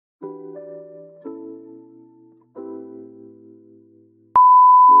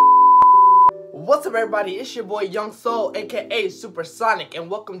What's up, everybody? It's your boy Young Soul, aka Supersonic, and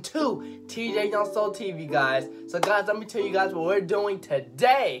welcome to TJ Young Soul TV, guys. So guys, let me tell you guys what we're doing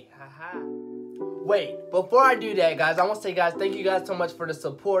today. Wait, before I do that, guys, I want to say, guys, thank you guys so much for the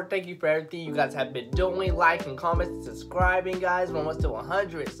support. Thank you for everything you guys have been doing, liking, commenting, subscribing, guys. We're almost to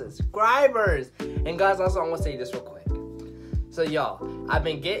 100 subscribers. And guys, also I want to say this real quick. So y'all, I've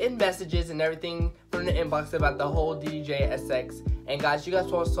been getting messages and everything from the inbox about the whole DJ SX. And guys, you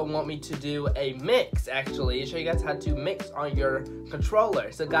guys also want me to do a mix, actually. Show you guys how to mix on your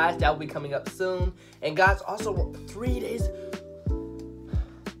controller. So guys, that will be coming up soon. And guys, also we're 3 days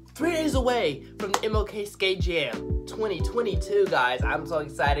away from the MLK Skate Jam 2022, guys. I'm so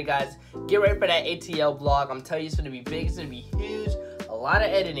excited, guys. Get ready for that ATL vlog. I'm telling you, it's going to be big. It's going to be huge. A lot of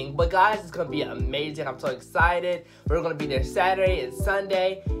editing. But, guys, it's going to be amazing. I'm so excited. We're going to be there Saturday and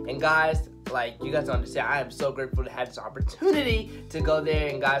Sunday. And, guys, like, you guys don't understand. I am so grateful to have this opportunity to go there.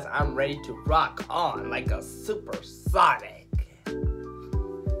 And, guys, I'm ready to rock on like a supersonic.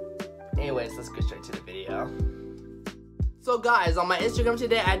 Anyways, let's get straight to the video. So guys, on my Instagram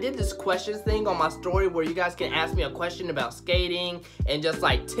today, I did this questions thing on my story where you guys can ask me a question about skating and just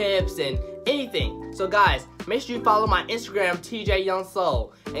like tips and anything. So guys, make sure you follow my Instagram, TJ Young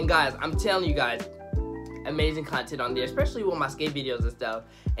Soul. And guys, I'm telling you guys, amazing content on there, especially with my skate videos and stuff.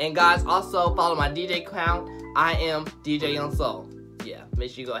 And guys, also follow my DJ account. I am DJ Young Soul. Yeah, make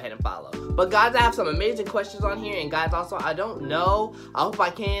sure you go ahead and follow. But guys, I have some amazing questions on here. And guys, also, I don't know. I hope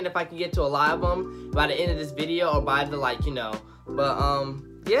I can, if I can get to a lot of them by the end of this video or by the, like, you know. But,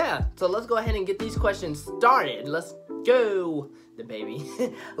 yeah. So let's go ahead and get these questions started. Let's go. The baby.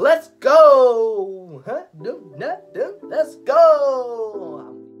 Let's go. Let's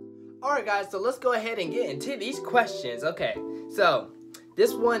go. Alright, guys. So let's go ahead and get into these questions. Okay. So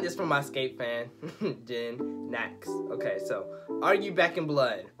this one is from my skate fan, Jen Nax. Okay, so, are you back in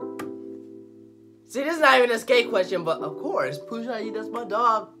blood? See, this is not even a skate question, but of course, Pooh, that's my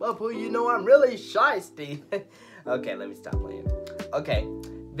dog. But Pooh, you know I'm really shysty. Okay, let me stop playing. Okay,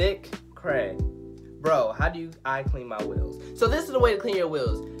 Vic Craig. Bro, how do I clean my wheels? So this is the way to clean your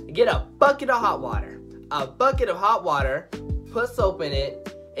wheels. Get a bucket of hot water. A bucket of hot water, put soap in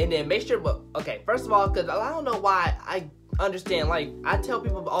it, and then make sure, okay, first of all, because I don't know why I understand, like, I tell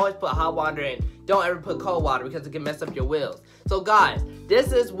people always put hot water in, don't ever put cold water because it can mess up your wheels. So guys,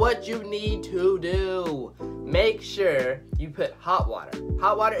 this is what you need to do. Make sure you put hot water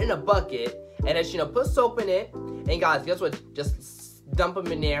in a bucket, and then, you know, put soap in it. And guys, guess what? Just dump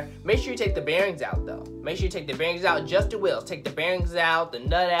them in there. Make sure you take the bearings out, though. Make sure you take the bearings out, just the wheels. Take the bearings out, the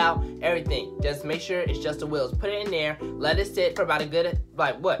nut out, everything. Just make sure it's just the wheels. Put it in there, let it sit for about a good,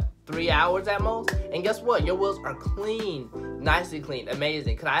 like, what, 3 hours at most? And guess what? Your wheels are clean. Nicely clean.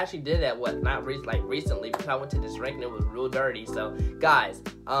 Amazing. Because I actually did that, recently, because I went to this rink and it was real dirty. So, guys,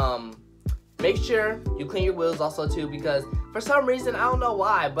 make sure you clean your wheels also, too, because for some reason, I don't know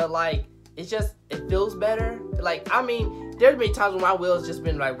why, but, like, it feels better. Like, I mean, there's been times when my wheels just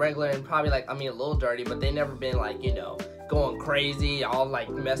been, like, regular and probably, like, I mean, a little dirty, but they never been, like, you know, going crazy, all, like,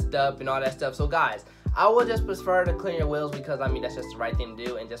 messed up and all that stuff. So, guys, I would just prefer to clean your wheels because, I mean, that's just the right thing to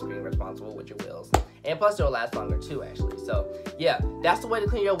do and just being responsible with your wheels. And plus, they'll last longer, too, actually. So, yeah, that's the way to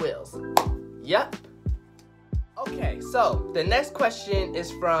clean your wheels. Yep. Okay, so the next question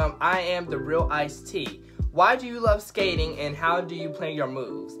is from I Am The Real Iced Tea. Why do you love skating and how do you play your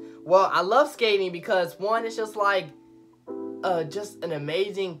moves? Well, I love skating because, one, it's just like, just an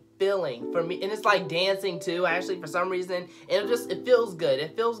amazing feeling for me, and it's like dancing too, actually, for some reason, and it feels good.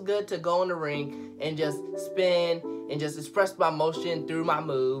 It feels good to go in the ring and just spin and just express my motion through my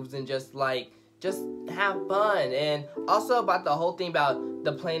moves and just have fun. And also about the whole thing about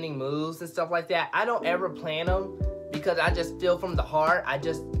the planning moves and stuff like that, I don't ever plan them because I just feel from the heart. I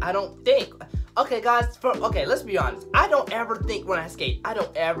don't think. Okay, guys, okay, let's be honest. I don't ever think when I skate. I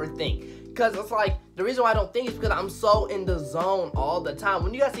don't ever think. Because it's like, the reason why I don't think is because I'm so in the zone all the time.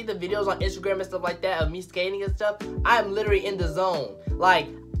 When you guys see the videos on Instagram and stuff like that of me skating and stuff, I'm literally in the zone. Like,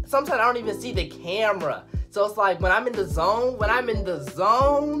 sometimes I don't even see the camera. So it's like, when I'm in the zone,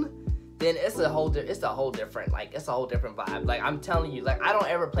 then it's a whole different vibe. Like, I'm telling you, like, I don't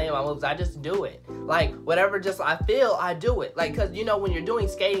ever plan my moves. I just do it. Like, whatever just I feel, I do it. Like, because, you know, when you're doing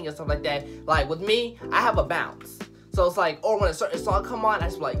skating and stuff like that, like, with me, I have a bounce. So it's like, or when a certain song come on, I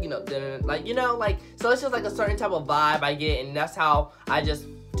just like, you know, like, you know, like, so it's just like a certain type of vibe I get, and that's how I just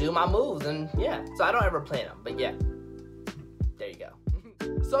do my moves, and yeah, so I don't ever plan them, but yeah, there you go.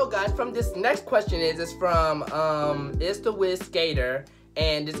 So guys, from this next question is from, It's the Wiz Skater,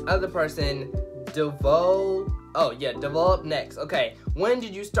 and this other person, Develop Next. Okay, when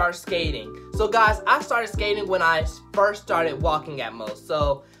did you start skating? So guys, I started skating when I first started walking at most.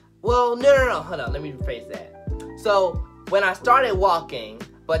 So well, no, hold on, let me rephrase that. So, when I started walking,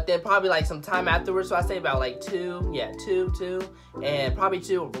 but then probably like some time afterwards, so I say about like two, and probably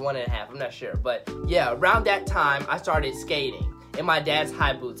 2 or 1.5, I'm not sure. But yeah, around that time, I started skating in my dad's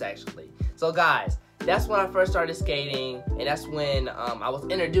high boots, actually. So guys, that's when I first started skating, and that's when I was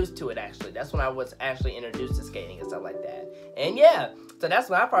introduced to it, actually. That's when I was actually introduced to skating and stuff like that. And yeah, so that's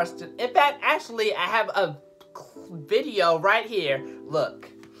when I first, in fact, actually, I have a video right here. Look.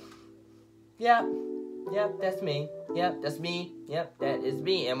 Yep, that's me. Yep, that's me. Yep, that is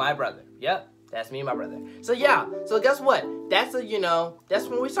me and my brother. Yep, that's me and my brother. So yeah, so guess what? That's that's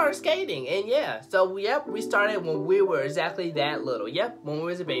when we started skating. And yeah, so yep, we started when we were exactly that little. Yep, when we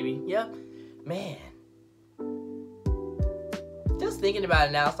was a baby. Yep, man. Just thinking about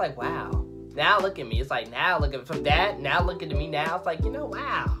it now, it's like, wow. Now look at me. It's like, now look at from that. Now look at me now. It's like,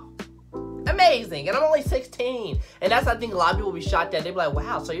 wow. Amazing. And I'm only 16. And that's, I think, a lot of people will be shocked at. They be like,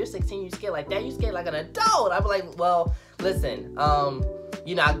 wow, so you're 16, you skate like that? You skate like an adult. I'd be like, well, listen,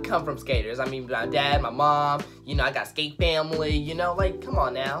 I come from skaters. I mean, my dad, my mom, I got skate family, like, come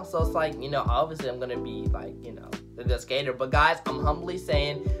on now. So it's like, obviously I'm going to be like, a good skater. But guys, I'm humbly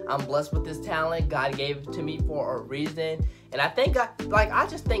saying I'm blessed with this talent. God gave it to me for a reason. And I think, I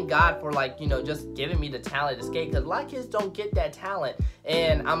just thank God for, just giving me the talent to skate. Because a lot of kids don't get that talent.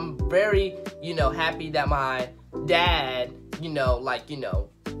 And I'm very, happy that my dad,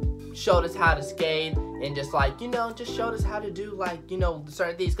 showed us how to skate. And just, just showed us how to do,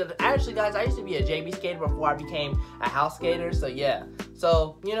 certain things. Because actually, guys, I used to be a JB skater before I became a house skater. So, yeah.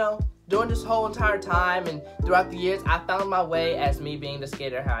 So, during this whole entire time and throughout the years, I found my way as me being the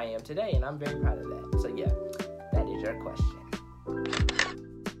skater how I am today. And I'm very proud of that. So, yeah. That is your question.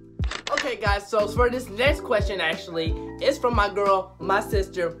 Okay, guys, so for this next question, actually, it's from my girl, my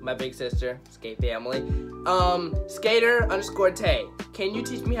sister, my big sister, skate family, Skater_Tay. Can you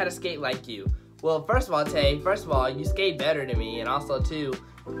teach me how to skate like you? Well, first of all, Tay, you skate better than me, and also, too,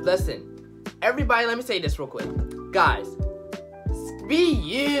 listen, everybody, let me say this real quick. Guys, be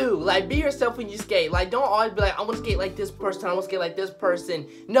you. Be yourself when you skate. Don't always be like, I want to skate like this person, I want to skate like this person.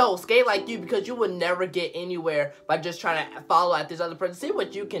 No, skate like you, because you would never get anywhere by just trying to follow at this other person. See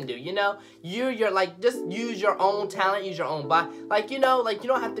what you can do, You're just use your own talent, use your own body. You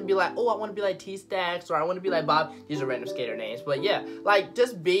don't have to be like, oh, I want to be like T-Stacks, or I want to be like Bob. These are random skater names. But yeah,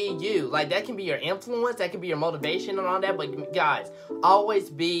 just be you. That can be your influence, that can be your motivation and all that. But guys, always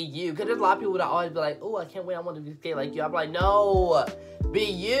be you. Because there's a lot of people that always be like, oh, I can't wait, I want to skate like you. I'm like, no. Be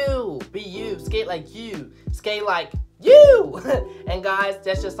you. Be you. Skate like you. Skate like you. And guys,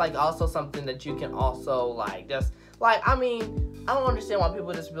 that's just also something that you can also I don't understand why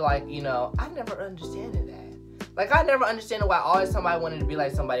people just be like, I never understand that. I never understand why always somebody wanted to be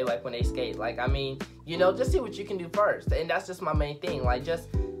like somebody when they skate. Just see what you can do first. And that's just my main thing.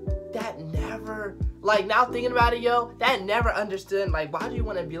 That never, now thinking about it, that never understood, why do you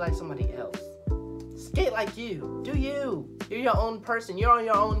want to be like somebody else? Skate like you. Do you. You're your own person. You're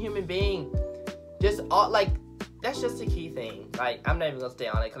your own human being. That's just the key thing. I'm not even going to stay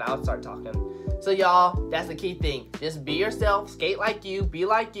on it because I'll start talking. So, y'all, that's the key thing. Just be yourself. Skate like you. Be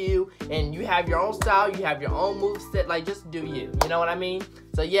like you. And you have your own style. You have your own moveset. Just do you. You know what I mean?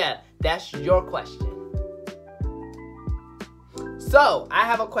 So, yeah, that's your question. So, I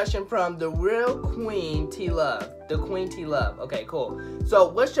have a question from the real Queen T Love. The Queen T Love. Okay, cool. So,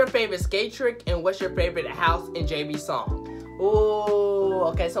 what's your favorite skate trick and what's your favorite house and JB song? Ooh,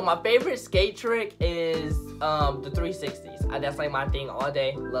 okay. So, my favorite skate trick is the 360s. That's my thing all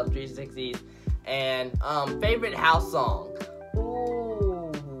day. Love 360s. And favorite house song.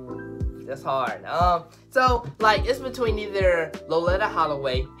 Ooh, that's hard. So, it's between either Loletta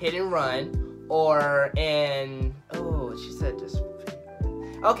Holloway, Hit and Run, or oh, she said this.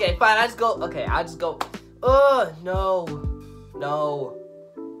 Okay, fine, I'll just go. No.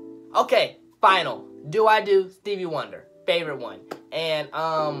 Okay, final. Do I Do Stevie Wonder. Favorite one. And,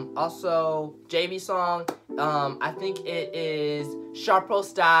 also, JB song, I think it is Sharpo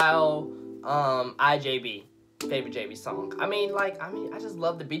Style, IJB. Favorite JB song. I just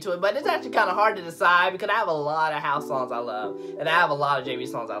love the beat to it, but it's actually kind of hard to decide because I have a lot of house songs I love, and I have a lot of JB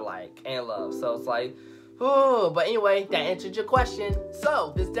songs I like and love, so it's oh, but anyway, that answered your question.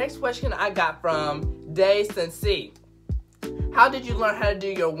 So, this next question I got from Day Sensei. How did you learn how to do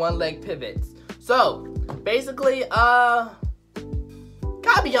your one-leg pivots? So, basically, gotta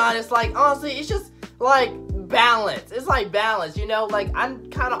be honest, honestly, it's just, balance. It's balance, I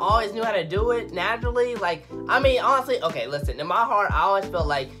kind of always knew how to do it naturally. Honestly, okay, listen, in my heart, I always felt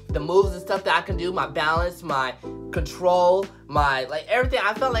the moves and stuff that I can do, my balance, my control, like everything.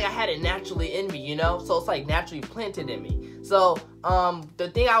 I felt like I had it naturally in me, you know? So it's like naturally planted in me. So the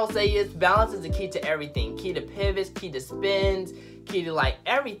thing I would say is balance is the key to everything. Key to pivots, key to spins, key to like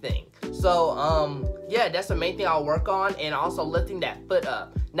everything. So yeah, that's the main thing I'll work on. And also lifting that foot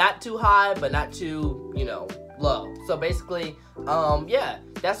up. Not too high, but not too, you know, low. So basically, yeah,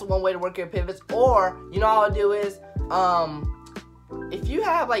 that's one way to work your pivots. Or, you know, all I'll do is, if you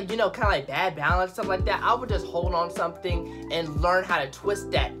have like, you know, kind of like bad balance, stuff like that, I would just hold on something and learn how to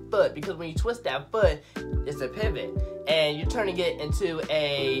twist that foot. Because when you twist that foot, it's a pivot. And you're turning it into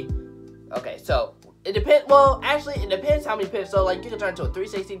a, okay, so it depends, well, actually, it depends how many pivots. So like, you can turn it into a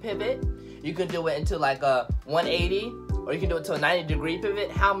 360 pivot. You can do it into like a 180. Or you can do it to a 90-degree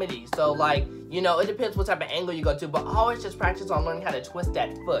pivot. How many? So like, you know, it depends what type of angle you go to, but always just practice on learning how to twist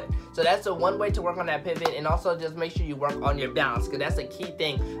that foot. So that's the one way to work on that pivot, and also just make sure you work on your balance, because that's a key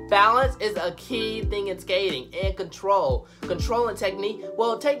thing. Balance is a key thing in skating, and control. Control and technique,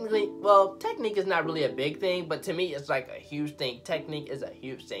 well, technique is not really a big thing, but to me, it's like a huge thing. Technique is a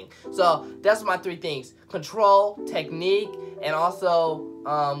huge thing. So that's my 3 things. Control, technique, and also,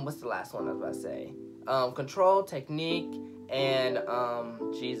 what's the last one I was about to say? Control, technique, and,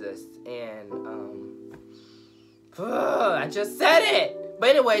 I just said it! But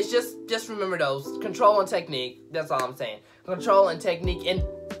anyways, just remember those. Control and technique, that's all I'm saying. Control and technique and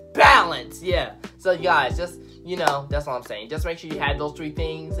balance, yeah. So guys, just, you know, that's all I'm saying. Just make sure you have those 3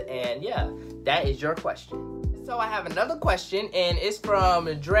 things, and yeah, that is your question. So I have another question, and it's from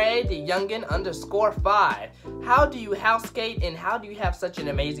Dre the Youngin _5. How do you house skate, and how do you have such an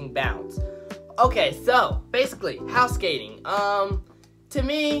amazing bounce? Okay, so basically, house skating. To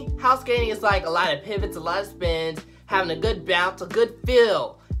me, house skating is like a lot of pivots, a lot of spins, having a good bounce, a good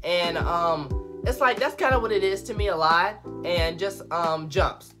feel, and it's like that's kind of what it is to me a lot, and just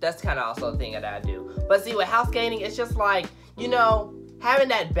jumps. That's kind of also a thing that I do. But see, with house skating, it's just like, you know, having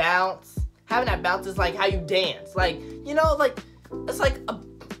that bounce. Having that bounce is like how you dance. Like, you know, like it's like a.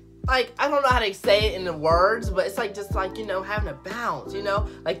 Like, I don't know how to say it in the words, but it's like, just like, you know, having a bounce, you know,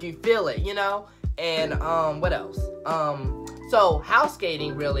 like you feel it, you know, and, what else? So, house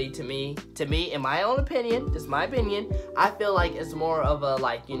skating really, to me, in my own opinion, just my opinion, I feel like it's more of a,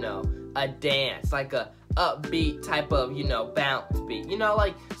 like, you know, a dance, like a upbeat type of, you know, bounce beat, you know,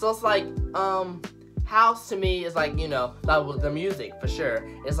 like, so it's like, house to me is like, you know, like with the music for sure.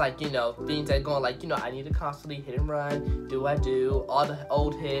 It's like, you know, things that going like, you know, I need to constantly hit and run, do all the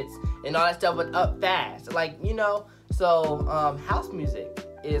old hits and all that stuff, but up fast. Like, you know, so house music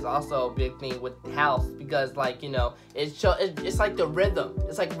is also a big thing with house, because like, you know, it's like the rhythm.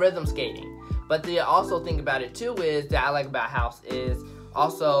 It's like rhythm skating. But the also thing about it too is that I like about house is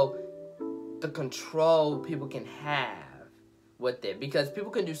also the control people can have with it, because people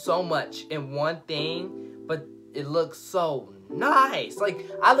can do so much in one thing, but it looks so nice. Like,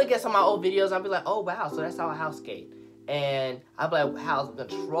 I look at some of my old videos, I'll be like, oh wow, so that's how I house skate. And I'll be like, how's the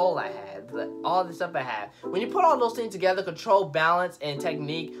control I had, all the stuff I have. When you put all those things together, control, balance, and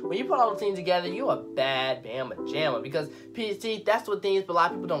technique, when you put all those things together, you're a bad bama jamma. Because, see, that's what things a lot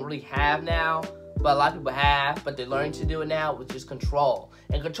of people don't really have now. But a lot of people have, but they're learning to do it now, which is control.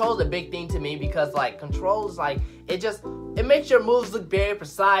 And control is a big thing to me, because like control is like, it makes your moves look very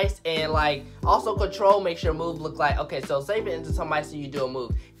precise, and like also control makes your move look like, okay, so say for instance somebody see you do a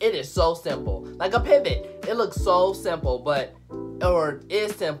move, it is so simple. Like a pivot, it looks so simple, but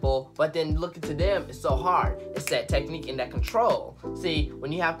is simple, but then looking to them, it's so hard. It's that technique and that control. See,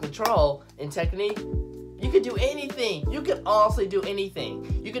 when you have control and technique, you can do anything. You can honestly do anything.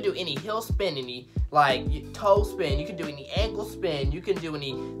 You can do any heel spin, any like toe spin. You can do any ankle spin. You can do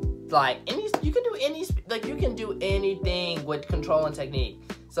any you can do anything with control and technique.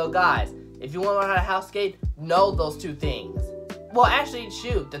 So guys, if you want to learn how to house skate, know those 2 things. Well, actually,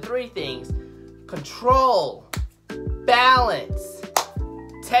 shoot, the 3 things: control, balance,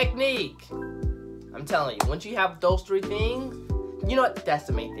 technique. I'm telling you, once you have those 3 things, you know what? That's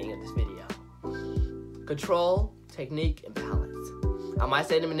the main thing of this video. Control, technique, and balance. I might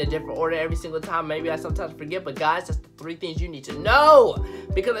say them in a different order every single time. Maybe I sometimes forget, but guys, that's the 3 things you need to know,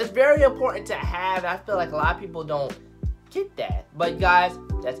 because it's very important to have, and I feel like a lot of people don't get that. But guys,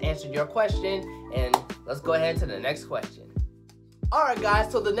 that's answered your question, and let's go ahead to the next question. Alright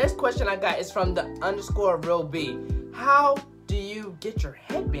guys, so the next question I got is from the _RealB. How do you get your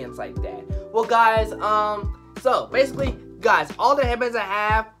headbands like that? Well guys, so basically, guys, all the headbands I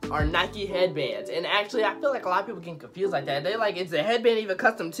have are Nike headbands. And actually, I feel like a lot of people get confused like that. They're like, is the headband even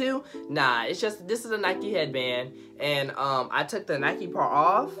custom too? Nah, it's just, this is a Nike headband. And I took the Nike part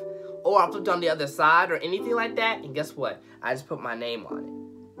off, or I flipped on the other side, or anything like that. And guess what? I just put my name on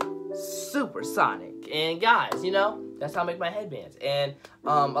it. Supersonic. And guys, you know, that's how I make my headbands. And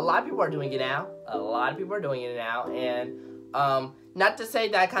a lot of people are doing it now. And not to say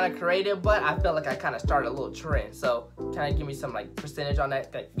that I kind of created, but I feel like I kind of started a little trend. So kind of give me some like percentage on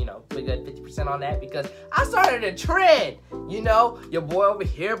that, like, you know, a good 50% on that, because I started a trend. You know, your boy over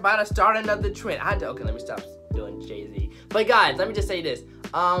here about to start another trend. Okay, let me stop doing Jay-Z. But guys, let me just say this.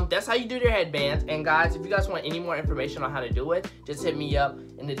 That's how you do your headbands. And guys, if you guys want any more information on how to do it, just hit me up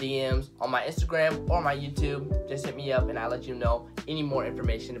in the DMs on my Instagram or my YouTube. Just hit me up and I'll let you know any more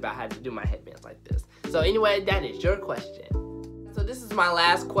information about how to do my headbands like this. So anyway, that is your question. So this is my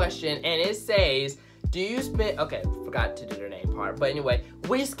last question, and it says, do you spin, okay, forgot to do their name part, but anyway,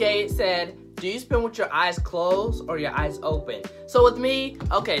 We Skate said, do you spin with your eyes closed or your eyes open? So with me,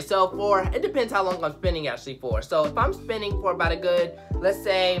 okay, so it depends how long I'm spinning actually for. So if I'm spinning for about a good, let's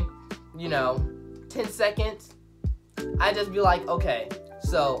say, you know, 10 seconds, I just be like, okay,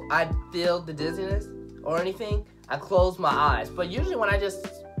 so I feel the dizziness or anything, I close my eyes. But usually when I just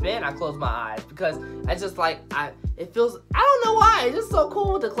spin, I close my eyes, because I just like, it feels, I don't know why, it's just so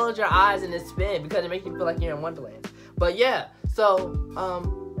cool to close your eyes and then spin, because it makes you feel like you're in Wonderland. But yeah, so,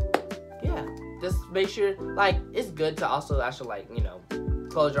 yeah, just make sure, like, it's good to also actually, like, you know,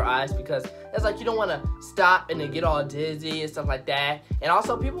 close your eyes, because it's like you don't want to stop and then get all dizzy and stuff like that. And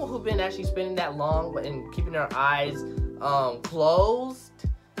also people who've been actually spinning that long and keeping their eyes closed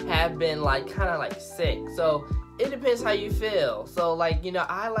have been like kind of like sick. So it depends how you feel. So like, you know,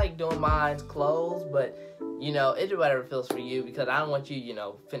 I like doing mine closed, but you know, it do whatever feels for you, because I don't want you, you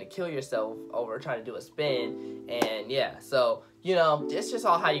know, finna kill yourself over trying to do a spin. And yeah, so, you know, it's just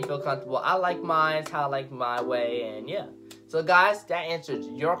all how you feel comfortable. I like mine, how I like my way, and yeah. So guys, that answers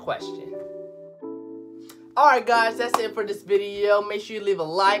your question. Alright guys, that's it for this video. Make sure you leave a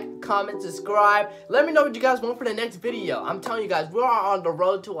like, comment, subscribe. Let me know what you guys want for the next video. I'm telling you guys, we are on the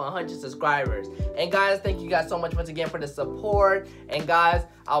road to 100 subscribers. And guys, thank you guys so much once again for the support. And guys,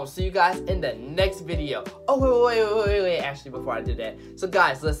 I will see you guys in the next video. Oh, wait, actually, before I do that. So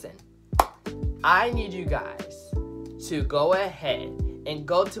guys, listen. I need you guys to go ahead and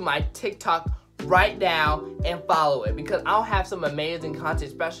go to my TikTok right now and follow it, because I'll have some amazing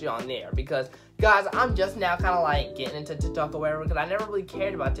content, especially on there. Because guys, I'm just now kind of like getting into TikTok or whatever, because I never really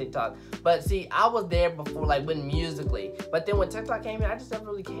cared about TikTok. But see, I was there before, like when Musically, but then when TikTok came in, I just never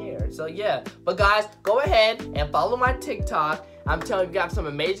really cared. So yeah, but guys, go ahead and follow my TikTok. I'm telling you, we got some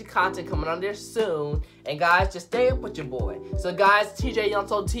amazing content coming on there soon. And guys, just stay up with your boy. So guys, TJ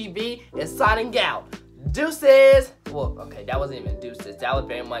Youngsoul TV is signing out. Deuces. Well, okay, that wasn't even deuces. That was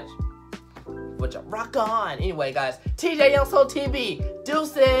very much rock on. Anyway, guys, TJ Youngsoul TV.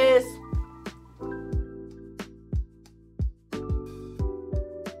 Deuces.